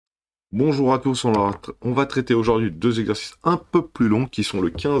Bonjour à tous, on va traiter aujourd'hui deux exercices un peu plus longs qui sont le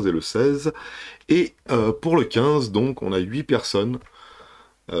 15 et le 16. Et pour le 15, donc, on a 8 personnes.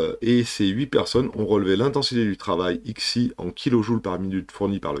 Et ces 8 personnes ont relevé l'intensité du travail XI en kilojoules par minute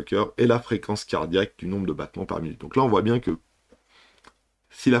fournie par le cœur et la fréquence cardiaque du nombre de battements par minute. Donc là, on voit bien que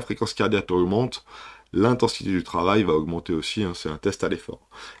si la fréquence cardiaque augmente, l'intensité du travail va augmenter aussi, hein, c'est un test à l'effort.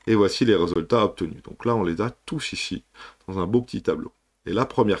 Et voici les résultats obtenus. Donc là, on les a tous ici, dans un beau petit tableau. Et la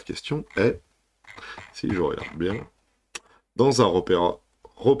première question est, si je regarde bien, dans un repère,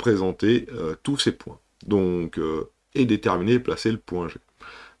 représenter tous ces points. Donc, et déterminer et placer le point G.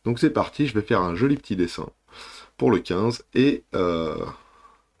 Donc c'est parti, je vais faire un joli petit dessin pour le 15 et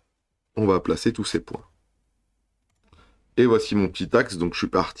on va placer tous ces points. Et voici mon petit axe, donc je suis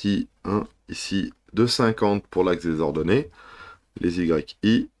parti ici de 50 pour l'axe des ordonnées, les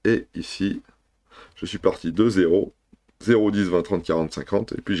YI, et ici je suis parti de 0, 0, 10, 20, 30, 40,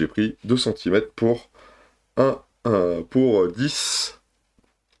 50, et puis j'ai pris 2 cm pour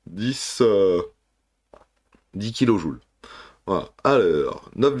 10 kilojoules. Voilà.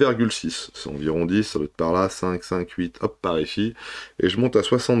 Alors, 9,6, c'est environ 10, ça doit être par là, 5, 5, 8, hop, par ici. Et je monte à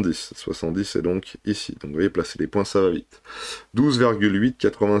 70. 70, c'est donc ici. Donc vous voyez, placer les points, ça va vite. 12,8,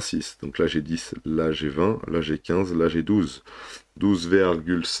 86. Donc là, j'ai 10, là, j'ai 20, là, j'ai 15, là, j'ai 12.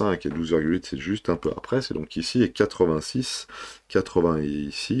 12,5 et 12,8, c'est juste un peu après. C'est donc ici, et 86. 80 est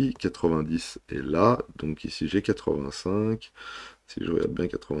ici, 90 est là. Donc ici, j'ai 85. Si je regarde bien,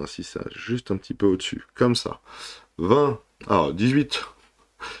 86, c'est juste un petit peu au-dessus. Comme ça. 20, alors 18,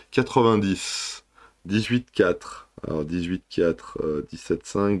 90, 18, 4, alors 18, 4, 17,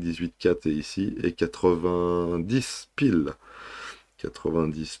 5, 18, 4 est ici, et 90 pile.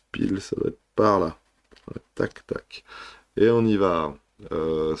 90 pile, ça doit être par là. Tac, tac. Et on y va.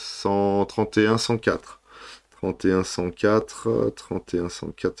 131, 104. 31, 104, 31,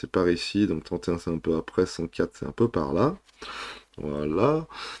 104, c'est par ici, donc 31 c'est un peu après, 104 c'est un peu par là. Voilà.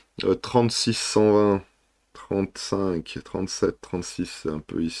 36, 120. 35, 37, 36, c'est un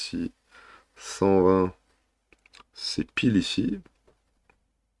peu ici. 120, c'est pile ici.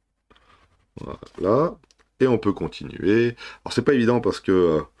 Voilà. Et on peut continuer. Alors c'est pas évident parce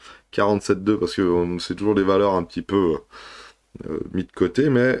que 47,2, parce que c'est toujours des valeurs un petit peu mis de côté,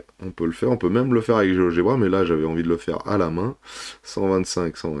 mais on peut le faire. On peut même le faire avec GeoGebra, mais là j'avais envie de le faire à la main.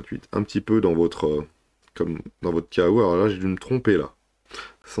 125, 128, un petit peu dans votre comme dans votre KO. Alors là j'ai dû me tromper là.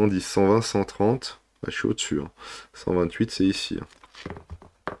 110, 120, 130. Là, je suis au-dessus. 128, c'est ici.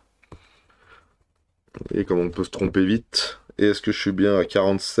 Et comme on peut se tromper vite. Et est-ce que je suis bien à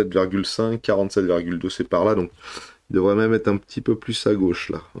 47,5, 47,2, c'est par là, donc il devrait même être un petit peu plus à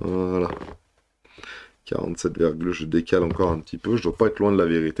gauche là. Voilà. 47, je décale encore un petit peu, je dois pas être loin de la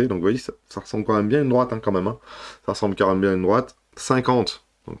vérité. Donc vous voyez, ça ressemble quand même bien à une droite quand même. Ça ressemble quand même bien à une droite. 50,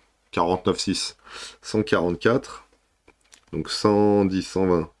 donc 49,6, 144, donc 110,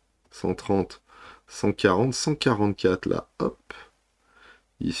 120, 130, 140, 144 là, hop.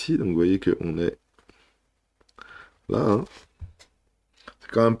 Ici, donc vous voyez qu'on est là, c'est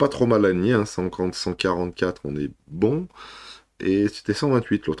quand même pas trop mal aligné, 140, 144, on est bon. Et c'était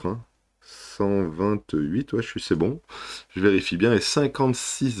 128 l'autre, 128, ouais, c'est bon. Je vérifie bien, et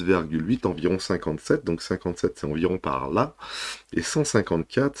 56,8, environ 57, donc 57 c'est environ par là. Et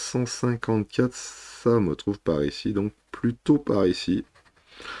 154, 154, ça me trouve par ici, donc plutôt par ici.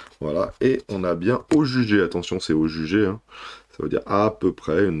 Voilà, et on a bien au jugé, attention c'est au jugé, ça veut dire à peu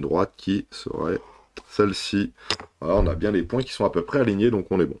près une droite qui serait celle-ci. Voilà, on a bien les points qui sont à peu près alignés, donc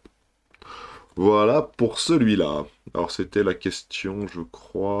on est bon. Voilà pour celui-là. Alors c'était la question, je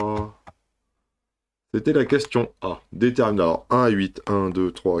crois... C'était la question A. Déterminer. Alors 1 à 8, 1,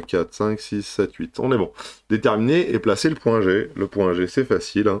 2, 3, 4, 5, 6, 7, 8. On est bon. Déterminer et placer le point G. Le point G, c'est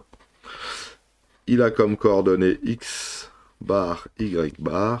facile. Il a comme coordonnées X bar, Y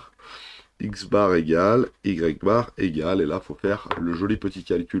bar. X bar égale, Y bar égale. Et là, il faut faire le joli petit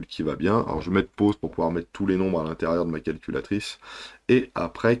calcul qui va bien. Alors je vais mettre pause pour pouvoir mettre tous les nombres à l'intérieur de ma calculatrice. Et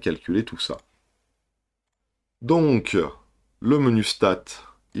après, calculer tout ça. Donc, le menu stat,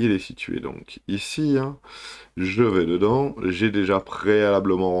 il est situé donc ici. Je vais dedans. J'ai déjà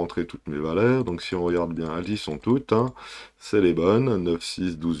préalablement rentré toutes mes valeurs. Donc, si on regarde bien, elles y sont toutes. C'est les bonnes. 9,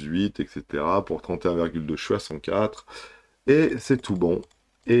 6, 12, 8, etc. Pour 31,2, je suis à 104. Et c'est tout bon.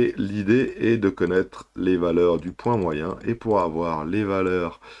 Et l'idée est de connaître les valeurs du point moyen. Et pour avoir les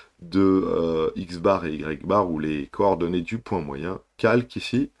valeurs de X bar et Y bar, ou les coordonnées du point moyen, calque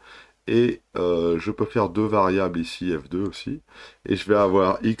ici. Et je peux faire deux variables ici, F2 aussi. Et je vais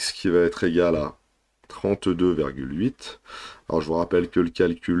avoir X qui va être égal à 32,8. Alors je vous rappelle que le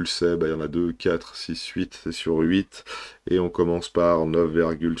calcul c'est, il y en a 2, 4, 6, 8, c'est sur 8. Et on commence par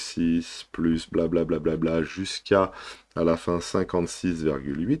 9,6 plus blablabla jusqu'à à la fin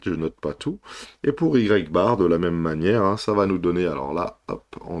 56,8. Je note pas tout. Et pour Y bar, de la même manière, hein, ça va nous donner, alors là, hop,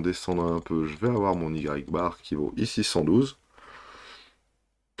 en descendant un peu, je vais avoir mon Y bar qui vaut ici 112.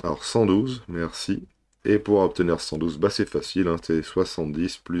 Alors 112, merci. Et pour obtenir 112, c'est facile, hein, c'est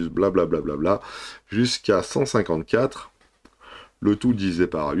 70 plus blablabla jusqu'à 154. Le tout divisé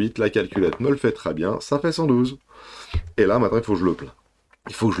par 8, la calculette me le fait très bien, ça fait 112. Et là, maintenant, il faut que je le place.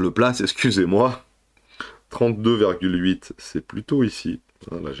 Il faut que je le place, excusez-moi. 32,8, c'est plutôt ici.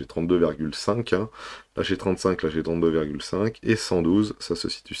 Là, j'ai 32,5. Hein. Là, j'ai 35, là, j'ai 32,5. Et 112, ça se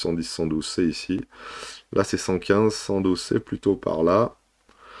situe 110, 112, c'est ici. Là, c'est 115, 112, c'est plutôt par là.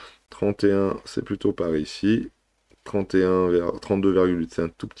 31, c'est plutôt par ici. 32,8, c'est un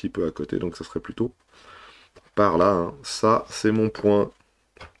tout petit peu à côté, donc ça serait plutôt par là. Hein. Ça, c'est mon point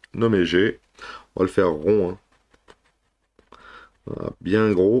nommé G. On va le faire rond. Hein. Voilà,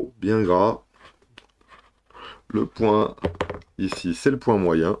 bien gros, bien gras. Le point ici, c'est le point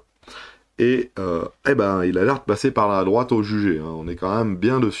moyen. Et il a l'air de passer par la droite au jugé. Hein. On est quand même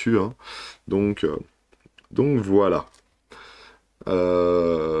bien dessus. Hein. Donc voilà.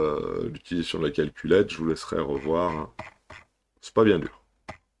 L'utilisation de la calculette, je vous laisserai revoir. Hein. C'est pas bien dur.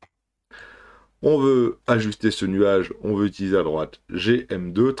 On veut ajuster ce nuage, on veut utiliser à droite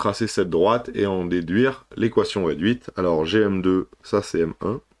GM2, tracer cette droite et en déduire l'équation réduite. Alors GM2, ça c'est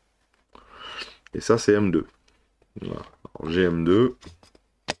M1, et ça c'est M2. Voilà. Alors GM2,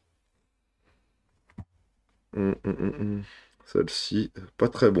 celle-ci, pas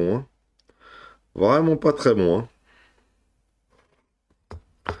très bon, hein. Vraiment pas très bon. Hein.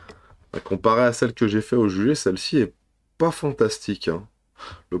 Comparé à celle que j'ai fait au jugé, celle-ci est pas fantastique. Hein.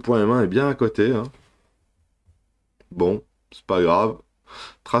 Le point M1 est bien à côté. Hein. Bon, c'est pas grave.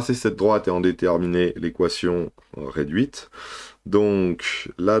 Tracer cette droite et en déterminer l'équation réduite.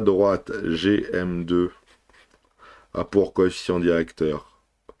 Donc, la droite GM2 a pour coefficient directeur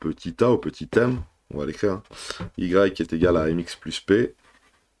petit a ou petit m, on va l'écrire, hein. Y est égal à mx plus p.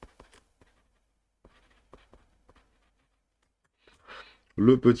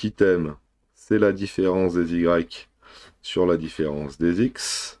 Le petit m, c'est la différence des y sur la différence des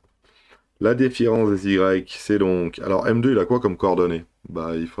x. La différence des y, c'est donc... Alors, M2, il a quoi comme coordonnées?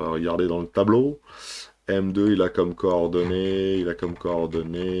 Il faut regarder dans le tableau. M2, il a comme coordonnées...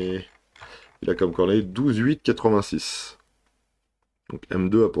 12, 8, 86. Donc,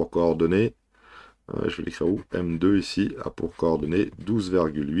 M2 a pour coordonnées... je vais l'écrire où? M2, ici, a pour coordonnées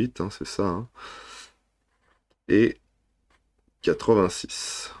 12,8, hein, c'est ça. Hein, et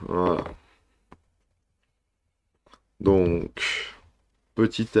 86. Voilà. Donc...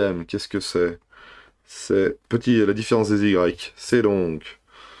 Petit m, qu'est-ce que c'est? C'est la différence des y. C'est donc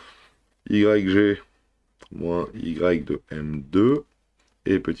YG moins Y de M2.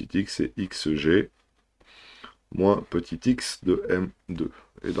 Et petit x, c'est XG moins petit x de M2.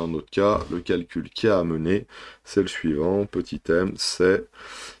 Et dans notre cas, le calcul qui a à mener, c'est le suivant. Petit m, c'est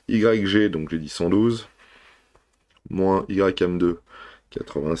YG, donc j'ai dit 112, moins YM2,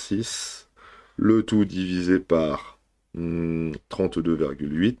 86. Le tout divisé par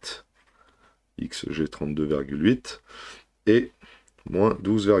 32,8, XG 32,8, et moins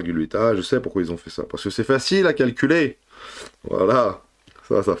 12,8. Ah, je sais pourquoi ils ont fait ça, parce que c'est facile à calculer. Voilà,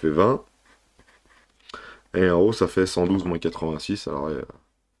 ça fait 20. Et en haut, ça fait 112 moins 86. Alors,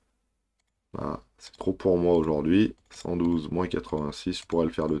 c'est trop pour moi aujourd'hui. 112 moins 86, je pourrais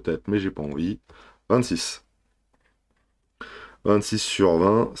le faire de tête, mais j'ai pas envie. 26. 26 sur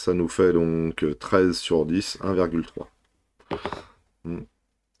 20, ça nous fait donc 13 sur 10, 1,3.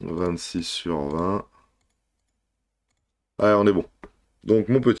 26 sur 20. Allez, on est bon. Donc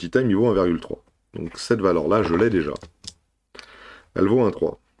mon petit time, il vaut 1,3. Donc cette valeur-là, je l'ai déjà. Elle vaut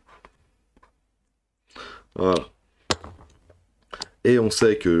 1,3. Voilà. Et on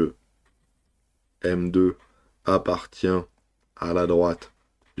sait que M2 appartient à la droite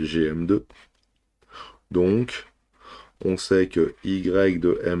GM2. Donc, on sait que Y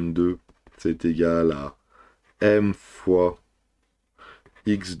de M2, c'est égal à M fois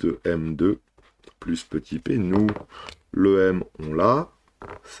X de M2 plus petit p. Nous, le M, on l'a.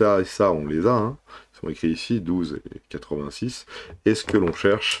 Ça et ça, on les a. Hein. Ils sont écrits ici, 12 et 86. Et ce que l'on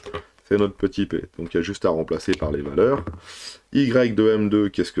cherche, c'est notre petit p. Donc, il y a juste à remplacer par les valeurs. Y de M2,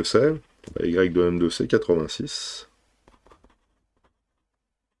 qu'est-ce que c'est? Y de M2, c'est 86.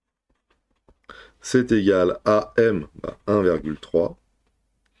 C'est égal à M, 1,3.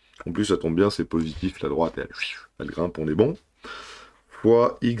 En plus, ça tombe bien, c'est positif, la droite, elle grimpe, on est bon.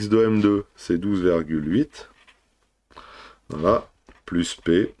 fois x de M2, c'est 12,8. Voilà, plus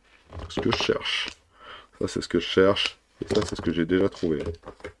P, ce que je cherche. Ça, c'est ce que je cherche, et ça, c'est ce que j'ai déjà trouvé.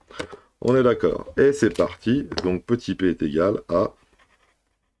 On est d'accord. Et c'est parti. Donc, petit p est égal à...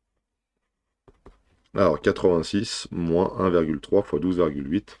 Alors, 86 moins 1,3 fois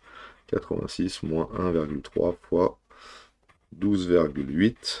 12,8. 86 moins 1,3 fois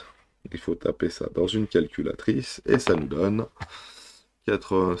 12,8. Il faut taper ça dans une calculatrice, et ça nous donne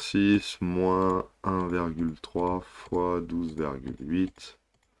 86 moins 1,3 fois 12,8.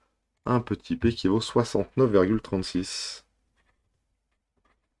 Un petit p qui vaut 69,36.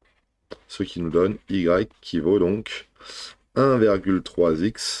 Ce qui nous donne y qui vaut donc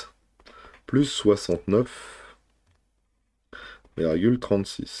 1,3x plus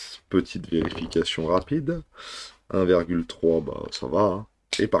 69,36. Petite vérification rapide. 1,3, bah ça va. Hein.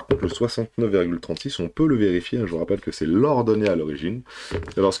 Et par contre, le 69,36, on peut le vérifier. Je vous rappelle que c'est l'ordonnée à l'origine.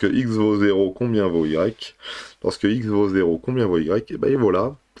 Et lorsque x vaut 0, combien vaut y? Lorsque x vaut 0, combien vaut y? Et ben il vaut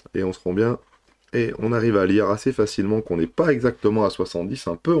là. Et on se rend bien. Et on arrive à lire assez facilement qu'on n'est pas exactement à 70,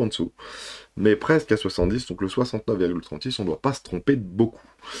 un peu en dessous, mais presque à 70, donc le 69,36, on ne doit pas se tromper de beaucoup.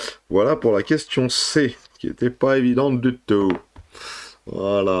 Voilà pour la question C, qui n'était pas évidente du tout.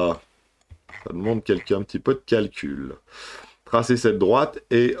 Voilà, ça demande un petit peu de calcul. Tracer cette droite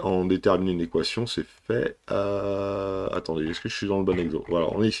et en déterminer une équation, c'est fait. Attendez, est-ce que je suis dans le bon exo? Voilà,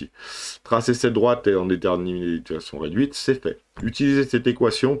 on est ici. Tracer cette droite et en déterminer une équation réduite, c'est fait. Utilisez cette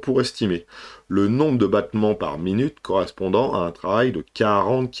équation pour estimer le nombre de battements par minute correspondant à un travail de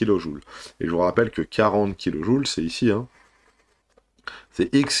 40 kJ. Et je vous rappelle que 40 kJ, c'est ici, hein.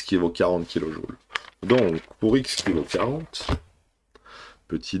 C'est x qui vaut 40 kJ. Donc, pour x qui vaut 40,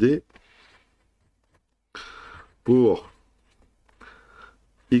 petit d, pour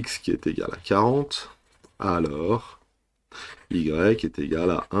x qui est égal à 40, alors y est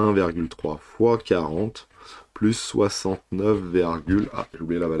égal à 1,3 fois 40 plus 69, ah, j'ai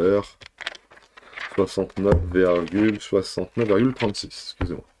oublié la valeur, 69,36,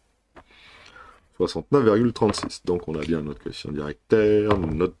 excusez-moi. 69,36. Donc on a bien notre quotient directeur,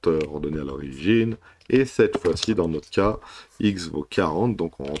 notre ordonnée à l'origine, et cette fois-ci, dans notre cas, x vaut 40,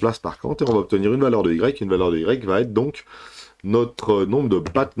 donc on remplace par 40, et on va obtenir une valeur de y. Une valeur de y va être donc notre nombre de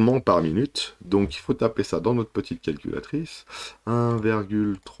battements par minute. Donc il faut taper ça dans notre petite calculatrice.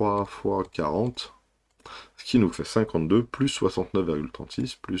 1,3 fois 40, ce qui nous fait 52, plus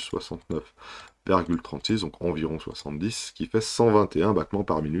 69,36, plus 69,36, donc environ 70, ce qui fait 121 battements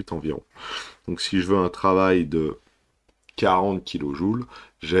par minute environ. Donc si je veux un travail de 40 kJ,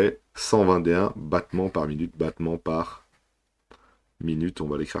 j'ai 121 battements par minute, on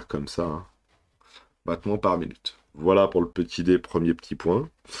va l'écrire comme ça, hein. Battements par minute. Voilà pour le petit d, premier petit point.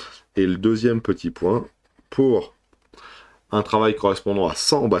 Et le deuxième petit point, pour un travail correspondant à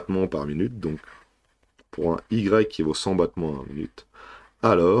 100 battements par minute, donc pour un y qui vaut 100 battements par minute,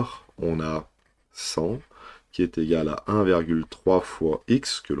 alors on a 100 qui est égal à 1,3 fois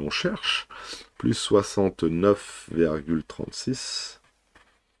x que l'on cherche, plus 69,36.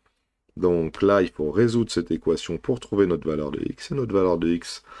 Donc là, il faut résoudre cette équation pour trouver notre valeur de x. Et notre valeur de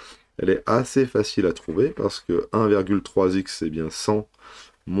x, elle est assez facile à trouver parce que 1,3x, c'est bien 100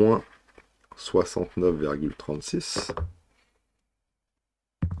 moins 69,36.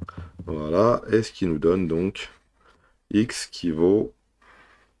 Voilà, et ce qui nous donne donc x qui vaut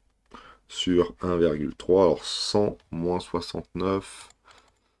sur 1,3, alors 100 moins 69,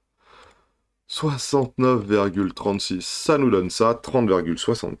 69,36, ça nous donne ça,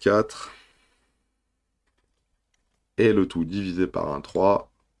 30,64, et le tout divisé par 1,3,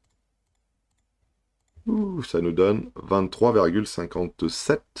 ça nous donne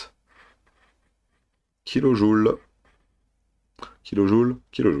 23,57 kilojoules. Kilojoules.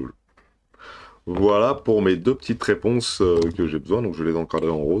 Voilà pour mes deux petites réponses que j'ai besoin, donc je les encadrer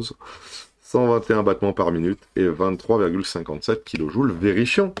en rose. 121 battements par minute et 23,57 kJ.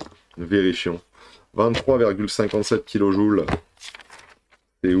 Vérifions. 23,57 kJ.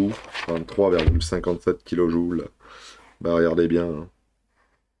 C'est où? 23,57 kJ. Bah regardez bien. Hein.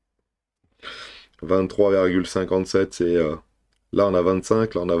 23,57 c'est... là on a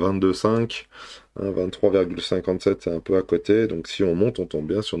 25, là on a 22,5. Hein, 23,57 c'est un peu à côté. Donc si on monte, on tombe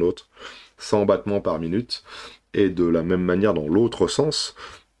bien sur notre 100 battements par minute. Et de la même manière dans l'autre sens,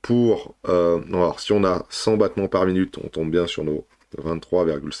 pour... alors si on a 100 battements par minute, on tombe bien sur nos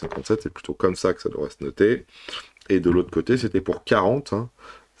 23,57. C'est plutôt comme ça que ça devrait se noter. Et de l'autre côté, c'était pour 40. Hein.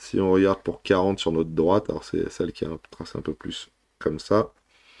 Si on regarde pour 40 sur notre droite, alors c'est celle qui a un tracé un peu plus comme ça.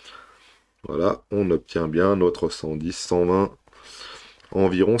 Voilà, on obtient bien notre 110, 120,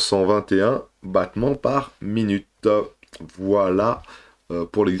 environ 121 battements par minute. Voilà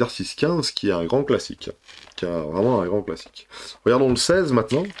pour l'exercice 15, qui est un grand classique. Qui est vraiment un grand classique. Regardons le 16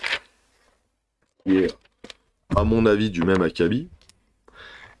 maintenant, qui est, à mon avis, du même acabit.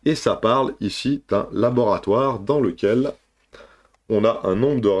 Et ça parle ici d'un laboratoire dans lequel on a un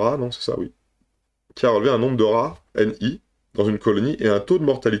nombre de rats, non c'est ça, oui, qui a relevé un nombre de rats, NI, dans une colonie, et un taux de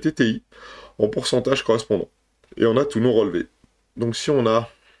mortalité TI, en pourcentage correspondant. Et on a tous nos relevés. Donc si on a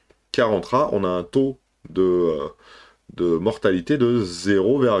 40 rats, on a un taux de mortalité de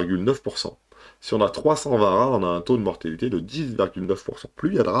 0,9%. Si on a 320 rats, on a un taux de mortalité de 10,9%. Plus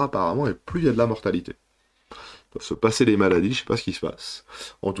il y a de rats apparemment, et plus il y a de la mortalité. Ils peuvent se passer les maladies, je sais pas ce qui se passe.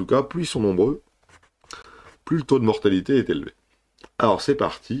 En tout cas, plus ils sont nombreux, plus le taux de mortalité est élevé. Alors c'est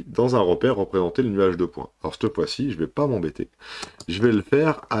parti, dans un repère, représenter le nuage de points. Alors cette fois-ci, je vais pas m'embêter. Je vais le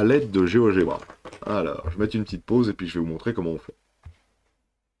faire à l'aide de GeoGebra. Alors, je vais mettre une petite pause et puis je vais vous montrer comment on fait.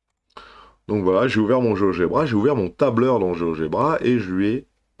 Donc voilà, j'ai ouvert mon GeoGebra, j'ai ouvert mon tableur dans GeoGebra et je lui ai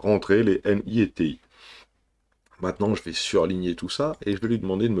rentré les NI et TI. Maintenant, je vais surligner tout ça et je vais lui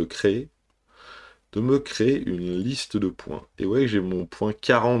demander de me créer une liste de points. Et ouais, j'ai mon point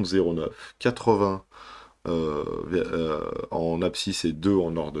 40,09, 80 en abscisse et 2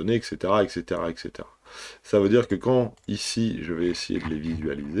 en ordonnée, etc., etc., etc. Ça veut dire que quand, ici, je vais essayer de les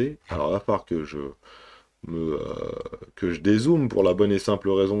visualiser, alors il va falloir que je dézoome pour la bonne et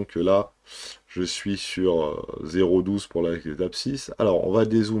simple raison que là, je suis sur 0,12 pour les abscisses. Alors, on va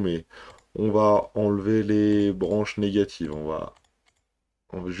dézoomer. On va enlever les branches négatives. On va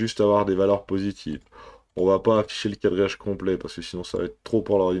juste avoir des valeurs positives. On va pas afficher le quadrillage complet parce que sinon ça va être trop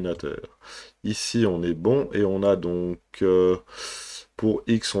pour l'ordinateur. Ici on est bon et on a donc pour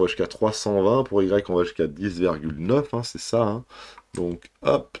X on va jusqu'à 320, pour Y on va jusqu'à 10,9, hein, c'est ça. Hein. Donc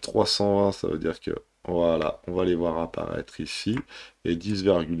hop, 320 ça veut dire que voilà, on va les voir apparaître ici. Et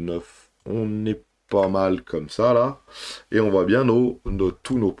 10,9, on est pas mal comme ça là. Et on voit bien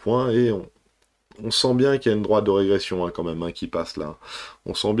tous nos points et on sent bien qu'il y a une droite de régression hein, quand même hein, qui passe là.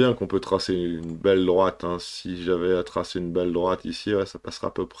 On sent bien qu'on peut tracer une belle droite. Hein. Si j'avais à tracer une belle droite ici, ouais, ça passera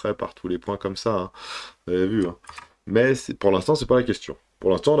à peu près par tous les points comme ça. Hein. Vous avez vu. Hein. Mais pour l'instant, c'est pas la question. Pour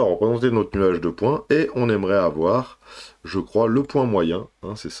l'instant, on a représenté notre nuage de points et on aimerait avoir, je crois, le point moyen.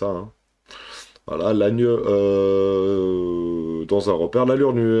 Hein, c'est ça. Hein. Voilà, dans un repère,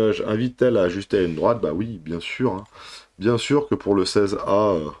 l'allure du nuage invite-t-elle à ajuster à une droite? Bah oui, bien sûr. Hein. Bien sûr que pour le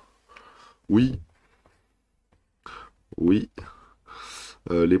 16A, oui. Oui.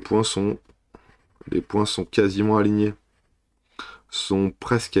 Les points sont quasiment alignés. Sont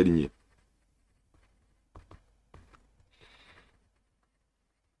presque alignés.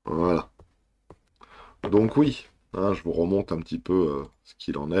 Voilà. Donc oui, hein, je vous remonte un petit peu ce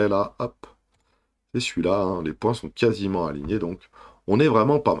qu'il en est là. Hop. C'est celui-là. Hein, les points sont quasiment alignés. Donc on est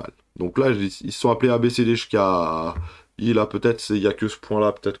vraiment pas mal. Donc là, ils se sont appelés ABCD jusqu'à I. Là, peut-être, il n'y a que ce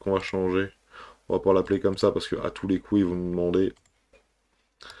point-là. Peut-être qu'on va changer. On va pas l'appeler comme ça parce qu'à tous les coups, ils vont nous demander.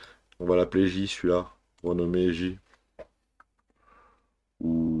 On va l'appeler J, celui-là. Renommer J.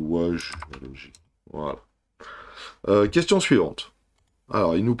 Ou J. Voilà. Question suivante.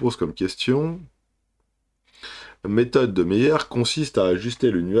 Alors, il nous pose comme question. Méthode de Meyer consiste à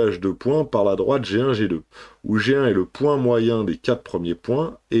ajuster le nuage de points par la droite G1, G2, où G1 est le point moyen des 4 premiers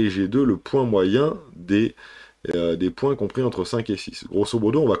points, et G2 le point moyen des points compris entre 5 et 6. Grosso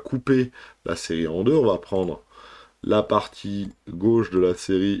modo, on va couper la série en deux, on va prendre la partie gauche de la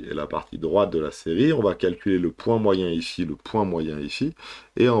série et la partie droite de la série, on va calculer le point moyen ici, le point moyen ici,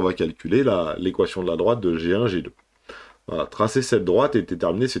 et on va calculer l'équation de la droite de G1, G2. Voilà, tracer cette droite et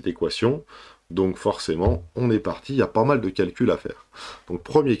déterminer cette équation. Donc forcément, on est parti, il y a pas mal de calculs à faire. Donc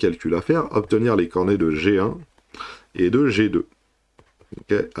premier calcul à faire, obtenir les coordonnées de G1 et de G2.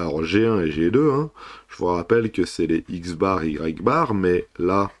 Okay. Alors G1 et G2, hein, je vous rappelle que c'est les X bar et Y bar, mais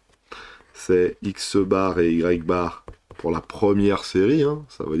là, c'est X bar et Y bar pour la première série, hein,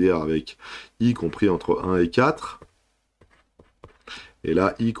 ça veut dire avec I compris entre 1 et 4. Et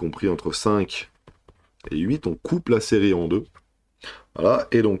là, I compris entre 5 et 8, on coupe la série en deux. Voilà,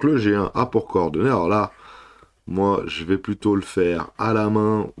 et donc le G1 a pour coordonnées, alors là, moi je vais plutôt le faire à la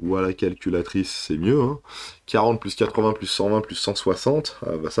main ou à la calculatrice, c'est mieux, hein. 40 plus 80 plus 120 plus 160,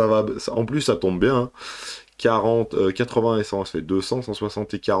 ça va, en plus ça tombe bien, hein. 80 et 100 ça fait 200,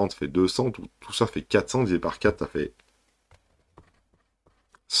 160 et 40 ça fait 200, tout ça fait 400, divisé par 4 ça fait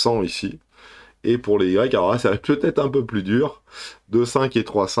 100 ici. Et pour les Y, alors là ça va être peut-être un peu plus dur, 2, 5 et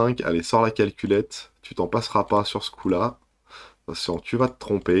 3, 5, allez sors la calculette, tu t'en passeras pas sur ce coup-là. Attention, tu vas te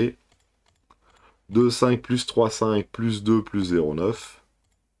tromper. 2, 5 plus 3, 5 plus 2 plus 0,9.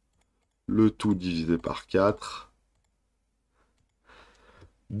 Le tout divisé par 4.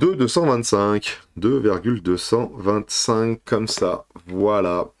 2,225. 2,225 comme ça.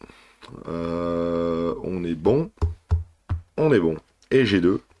 Voilà. On est bon. On est bon. Et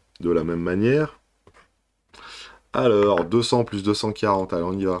G2, de la même manière. Alors, 200 plus 240. Allez,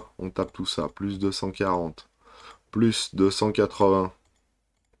 on y va. On tape tout ça. Plus 240. Plus 280.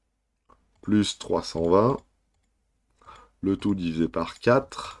 Plus 320. Le tout divisé par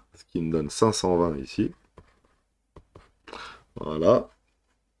 4. Ce qui me donne 520 ici. Voilà.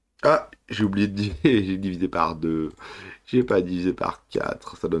 Ah, j'ai oublié de diviser. J'ai divisé par 2. J'ai pas divisé par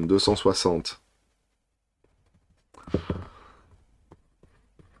 4. Ça donne 260.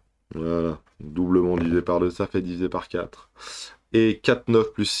 Voilà. Doublement divisé par 2, ça fait divisé par 4. Et 4,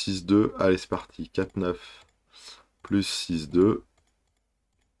 9 plus 6, 2. Allez, c'est parti. 4, 9 plus 6, 2.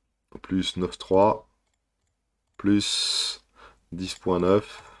 Plus 9, 3. Plus 10,9.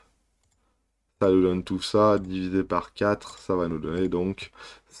 Ça nous donne tout ça. Divisé par 4. Ça va nous donner donc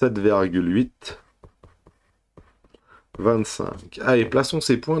 7,8. 25. Allez, plaçons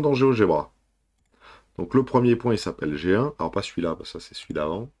ces points dans GeoGebra. Donc le premier point, il s'appelle G1. Alors pas celui-là, parce que ça c'est celui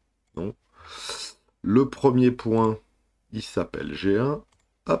d'avant. Non. Le premier point, il s'appelle G1.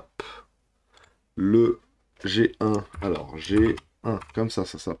 Hop. Le G1, alors G1, comme ça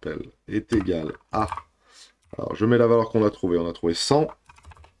s'appelle, est égal à... Alors je mets la valeur qu'on a trouvée. On a trouvé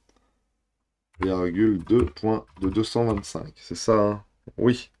 100,2 points de 225. C'est ça, hein?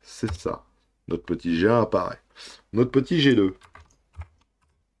 Oui, c'est ça. Notre petit G1 apparaît. Notre petit G2.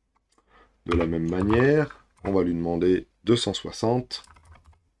 De la même manière, on va lui demander 260.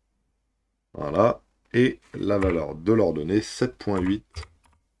 Voilà. Et la valeur de l'ordonnée, 7,8.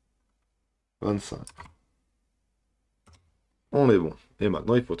 25. On est bon. Et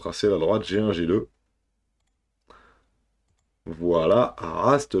maintenant, il faut tracer la droite G1, G2. Voilà.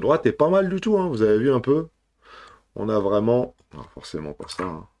 Ah, cette droite est pas mal du tout, hein. Vous avez vu un peu? On a vraiment... Non, forcément pas ça,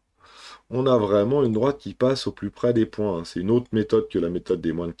 hein. On a vraiment une droite qui passe au plus près des points, hein. C'est une autre méthode que la méthode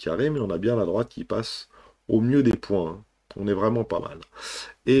des moines carrés, mais on a bien la droite qui passe au mieux des points, hein. On est vraiment pas mal.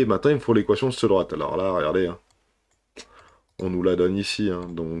 Et maintenant, il me faut l'équation de cette droite. Alors là, regardez, hein. On nous la donne ici, hein.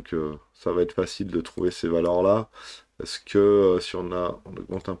 Donc ça va être facile de trouver ces valeurs-là. Est-ce que si on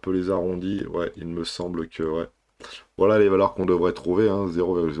augmente un peu les arrondis, ouais, il me semble que, ouais. Voilà les valeurs qu'on devrait trouver, hein,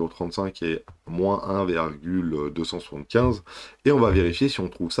 0,035 et moins 1,275. Et on va vérifier si on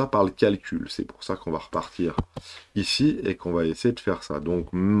trouve ça par le calcul. C'est pour ça qu'on va repartir ici et qu'on va essayer de faire ça. Donc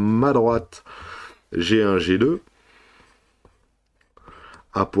ma droite, G1, G2,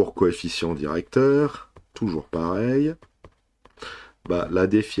 a pour coefficient directeur, toujours pareil, bah, la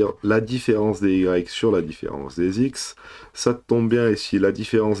différence des y sur la différence des x. Ça tombe bien ici, la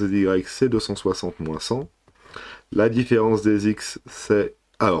différence des y c'est 260 moins 100. La différence des x, c'est...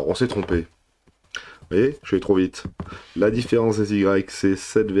 Alors, on s'est trompé. Vous voyez, je vais trop vite. La différence des y, c'est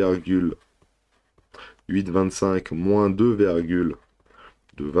 7,825 moins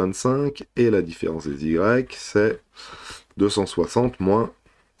 2,225. Et la différence des y, c'est 260 moins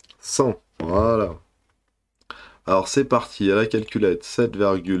 100. Voilà. Alors, c'est parti. À la calculette,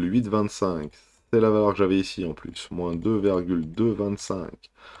 7,825. C'est la valeur que j'avais ici en plus. Moins 2,225.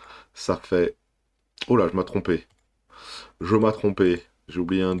 Ça fait... Oh là, je m'ai trompé. Je m'ai trompé, j'ai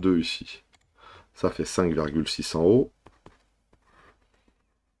oublié un 2 ici. Ça fait 5,6 en haut.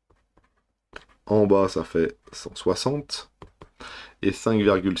 En bas, ça fait 160. Et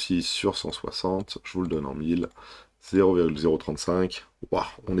 5,6 sur 160, je vous le donne en 1000. 0,035. Waouh,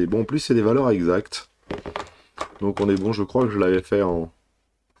 on est bon. En plus, c'est des valeurs exactes. Donc on est bon, je crois que je l'avais fait en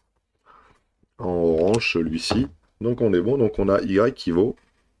orange, celui-ci. Donc on est bon, donc on a y qui vaut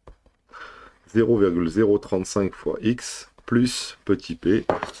 0,035 fois x plus petit p.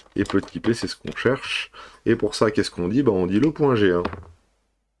 Et petit p, c'est ce qu'on cherche. Et pour ça, qu'est-ce qu'on dit? Ben, on dit le point G1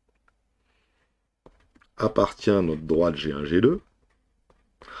 appartient à notre droite G1, G2.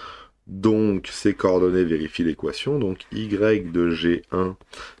 Donc, ces coordonnées vérifient l'équation. Donc, y de G1,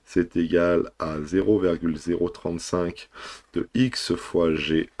 c'est égal à 0,035 de x fois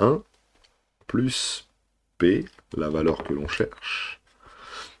G1 plus p, la valeur que l'on cherche.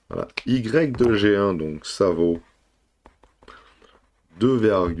 Voilà. Y de G1, donc ça vaut 2,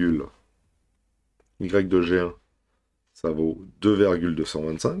 Y de G1, ça vaut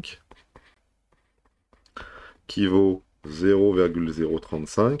 2,225, qui vaut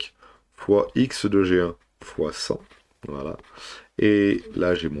 0,035 fois X de G1 fois 100. Voilà. Et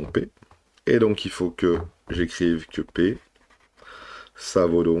là, j'ai mon P. Et donc, il faut que j'écrive que P, ça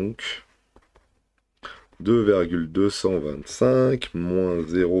vaut donc 2,225 moins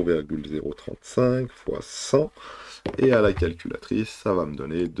 0,035 fois 100. Et à la calculatrice, ça va me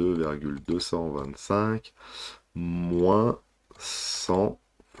donner 2,225 moins 100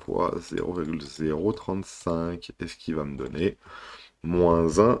 fois 0,035. Et ce qui va me donner moins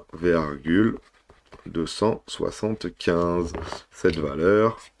 1,275. Cette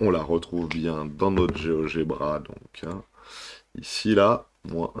valeur, on la retrouve bien dans notre GeoGebra, donc hein, ici là,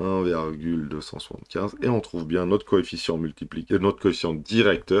 moins 1,275, et on trouve bien notre coefficient multiplié, notre coefficient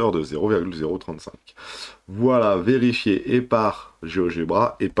directeur de 0,035. Voilà, vérifié et par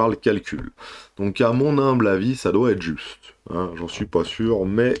GeoGebra et par le calcul. Donc à mon humble avis, ça doit être juste. Hein, j'en suis pas sûr,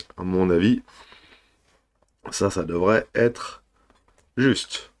 mais à mon avis, ça devrait être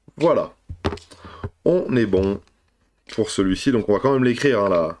juste. Voilà. On est bon pour celui-ci, donc on va quand même l'écrire,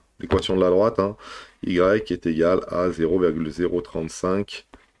 hein, l'équation de la droite, hein. Y est égal à 0,035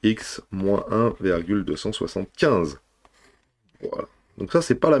 x moins 1,275. Voilà. Donc ça,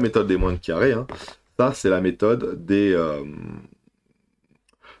 c'est pas la méthode des moins de carré, hein. Ça, c'est la méthode des...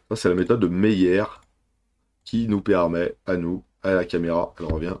 ça, c'est la méthode de Meyer qui nous permet, à nous, à la caméra, elle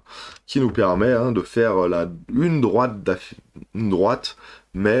revient, qui nous permet hein, de faire une droite,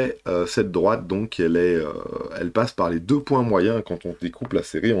 mais cette droite, donc, elle passe par les deux points moyens quand on découpe la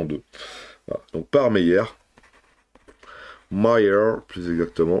série en deux. Voilà. Donc par Meyer, plus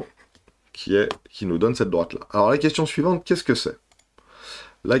exactement, qui nous donne cette droite-là. Alors la question suivante, qu'est-ce que c'est?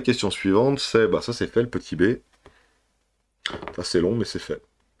 La question suivante, c'est, ça c'est fait, le petit b. Ça c'est long, mais c'est fait.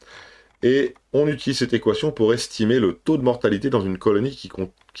 Et on utilise cette équation pour estimer le taux de mortalité dans une colonie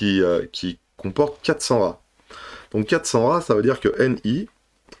qui comporte 400 rats. Donc 400 rats, ça veut dire que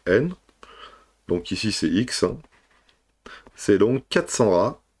N, donc ici c'est X, hein, c'est donc 400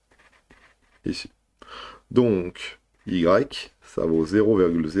 rats, ici. Donc Y, ça vaut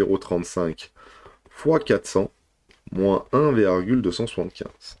 0,035 fois 400, moins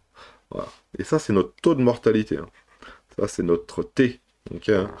 1,275. Voilà. Et ça, c'est notre taux de mortalité. Hein. Ça, c'est notre T.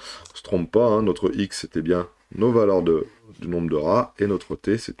 Okay, hein. On ne se trompe pas, hein. Notre X, c'était bien nos valeurs du nombre de rats, et notre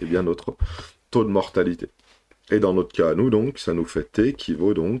T, c'était bien notre taux de mortalité. Et dans notre cas, nous, donc, ça nous fait T qui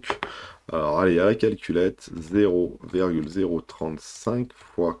vaut donc, alors allez, à la calculette, 0,035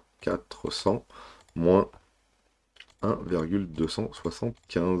 fois 400 moins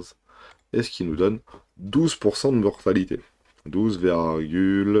 1,275. Et ce qui nous donne 12% de mortalité.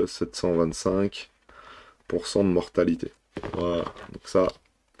 12,725% de mortalité. Voilà, donc ça,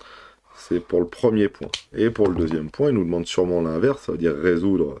 c'est pour le premier point. Et pour le deuxième point, il nous demande sûrement l'inverse, ça veut dire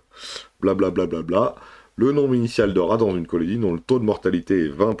résoudre blablabla. Bla bla bla, le nombre initial de rats dans une colonie dont le taux de mortalité est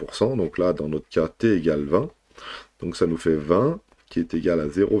 20%. Donc là, dans notre cas, t égale 20. Donc ça nous fait 20, qui est égal à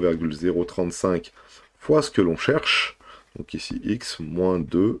 0,035 fois ce que l'on cherche. Donc ici, x moins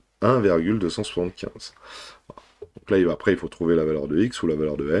 2, 1,275. Donc là, après, il faut trouver la valeur de x ou la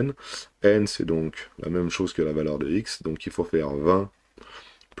valeur de n. N, c'est donc la même chose que la valeur de x. Donc il faut faire 20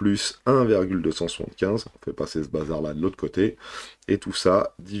 plus 1,275. On fait passer ce bazar-là de l'autre côté. Et tout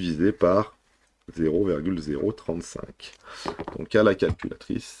ça divisé par 0,035. Donc à la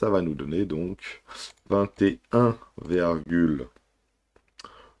calculatrice, ça va nous donner donc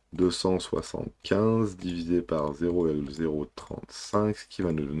 21,275 divisé par 0,035, ce qui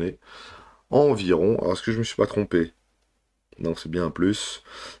va nous donner environ, alors est-ce que je me suis pas trompé? Non, c'est bien un plus,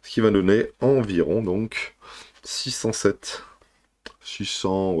 ce qui va donner environ donc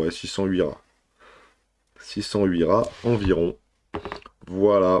 608 rats. 608 rats environ.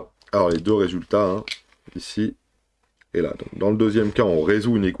 Voilà. Alors les deux résultats, hein, ici et là. Donc, dans le deuxième cas, on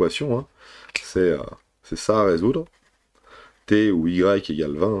résout une équation. Hein. C'est ça à résoudre. T ou Y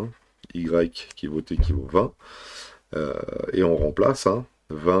égale 20. Hein. Y qui vaut T qui vaut 20. Et on remplace. Hein.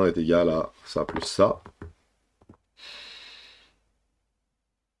 20 est égal à ça plus ça.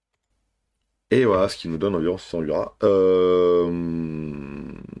 Et voilà, ce qui nous donne environ 608 rats.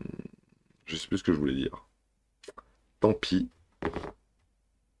 Je sais plus ce que je voulais dire. Tant pis.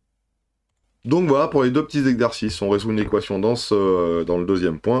 Donc voilà pour les deux petits exercices. On résout une équation dans le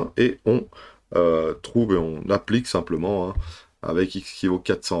deuxième point et on trouve et on applique simplement hein, avec x qui vaut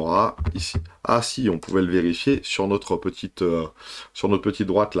 400 rats ici. Ah si, on pouvait le vérifier sur notre petite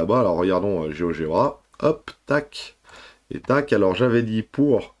droite là-bas. Alors regardons GeoGebra. Hop, tac et tac. Alors j'avais dit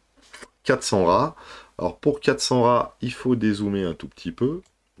pour 400 rats. Alors pour 400 rats, il faut dézoomer un tout petit peu.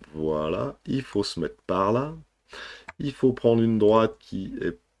 Voilà, il faut se mettre par là. Il faut prendre une droite qui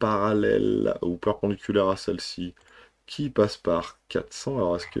est parallèle ou perpendiculaire à celle-ci, qui passe par 400.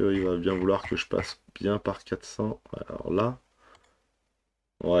 Alors, est-ce qu'il va bien vouloir que je passe bien par 400? Alors là,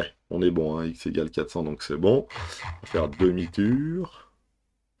 ouais, on est bon, hein, x égale 400, donc c'est bon. On va faire demi-tour,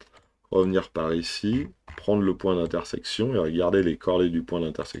 revenir par ici, prendre le point d'intersection, et regarder les coordonnées du point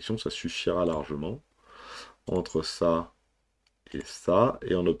d'intersection, ça suffira largement. Entre ça et ça,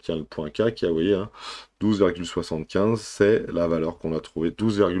 et on obtient le point K qui a, vous voyez, hein, 12,75, c'est la valeur qu'on a trouvée.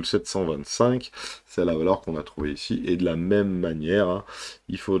 12,725, c'est la valeur qu'on a trouvée ici. Et de la même manière, hein,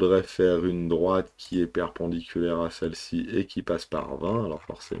 il faudrait faire une droite qui est perpendiculaire à celle-ci et qui passe par 20. Alors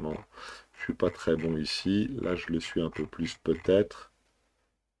forcément, je suis pas très bon ici. Là, je le suis un peu plus peut-être.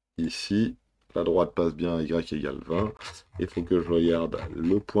 Ici, la droite passe bien à y égale 20. Il faut que je regarde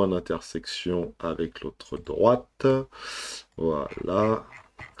le point d'intersection avec l'autre droite. Voilà.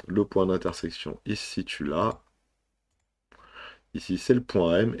 Le point d'intersection, il se situe là. Ici, c'est le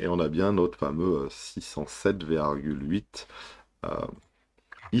point M, et on a bien notre fameux 607,8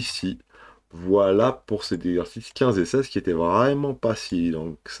 ici. Voilà pour cet exercice 15 et 16 qui était vraiment pas si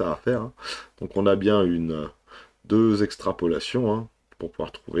donc ça à faire. Hein. Donc on a bien deux extrapolations hein, pour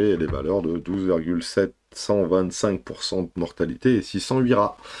pouvoir trouver les valeurs de 12,725% de mortalité et 608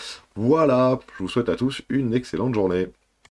 rats. Voilà, je vous souhaite à tous une excellente journée.